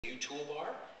new toolbar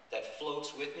that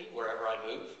floats with me wherever I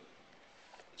move.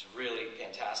 It's really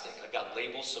fantastic. I've got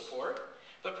label support.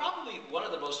 But probably one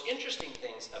of the most interesting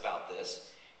things about this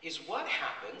is what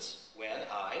happens when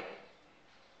I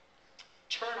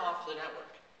turn off the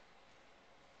network.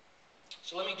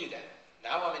 So let me do that.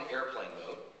 Now I'm in airplane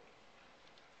mode.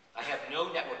 I have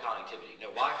no network connectivity, no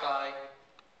Wi-Fi,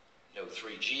 no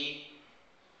 3G.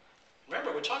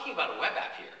 Remember, we're talking about a web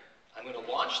app here. I'm going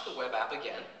to launch the web app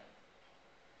again.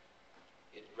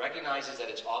 It recognizes that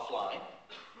it's offline.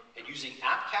 And using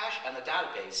app cache and the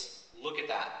database, look at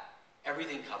that.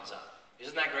 Everything comes up.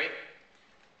 Isn't that great?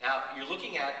 Now, you're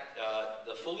looking at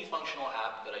the fully functional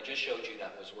app that I just showed you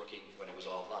that was working when it was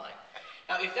offline.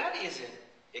 Now, if that isn't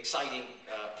exciting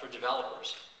for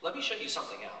developers, let me show you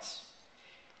something else.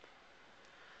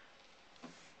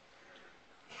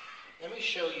 Let me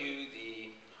show you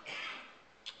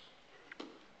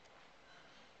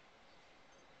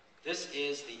this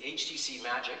is the HTC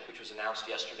Magic, which was announced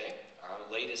yesterday, our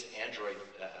latest Android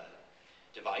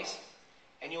device.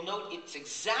 And you'll note it's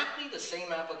exactly the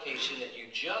same application that you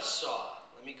just saw.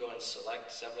 Let me go and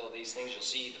select several of these things. You'll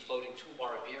see the floating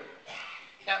toolbar appear.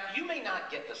 Now, you may not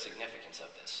get the significance of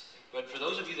this, but for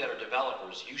those of you that are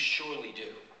developers, you surely do.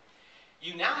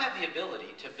 You now have the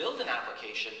ability to build an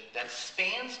application that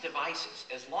spans devices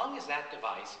as long as that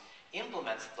device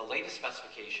implements the latest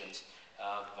specifications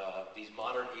of these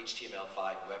modern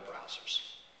HTML5 web browsers.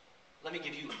 Let me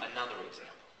give you another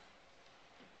example.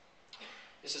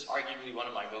 This is arguably one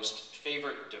of my most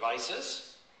favorite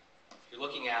devices. You're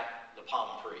looking at the Palm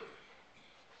Pre.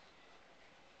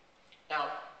 Now,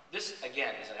 this,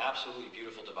 again, is an absolutely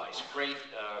beautiful device. Great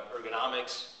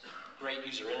ergonomics, great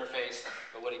user interface,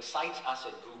 but what excites us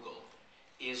at Google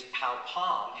is how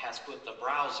Palm has put the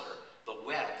browser, the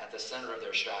web, at the center of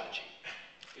their strategy.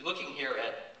 You're looking here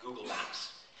at Google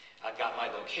Maps. I've got my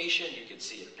location, you can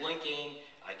see it blinking,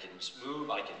 I can move,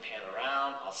 I can pan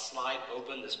around, I'll slide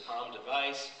open this Palm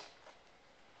device,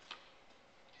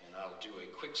 and I'll do a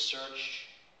quick search.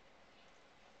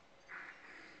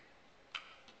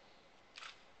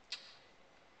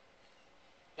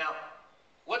 Now,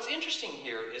 what's interesting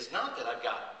here is not that I've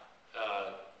got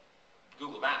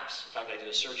Google Maps. In fact, I did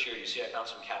a search here, you see I found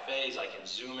some cafes, I can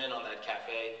zoom in on that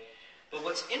cafe. But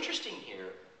what's interesting here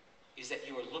is that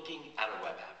you are looking at a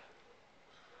web app.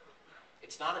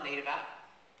 It's not a native app.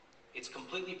 It's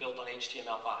completely built on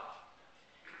HTML5.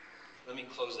 Let me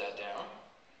close that down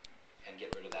and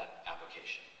get rid of that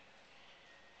application.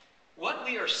 What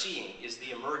we are seeing is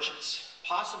the emergence,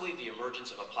 possibly the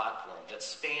emergence of a platform that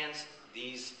spans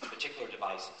these particular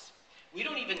devices. We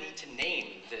don't even need to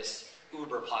name this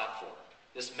Uber platform,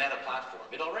 this Meta platform.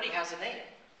 It already has a name.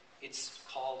 It's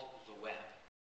called the web.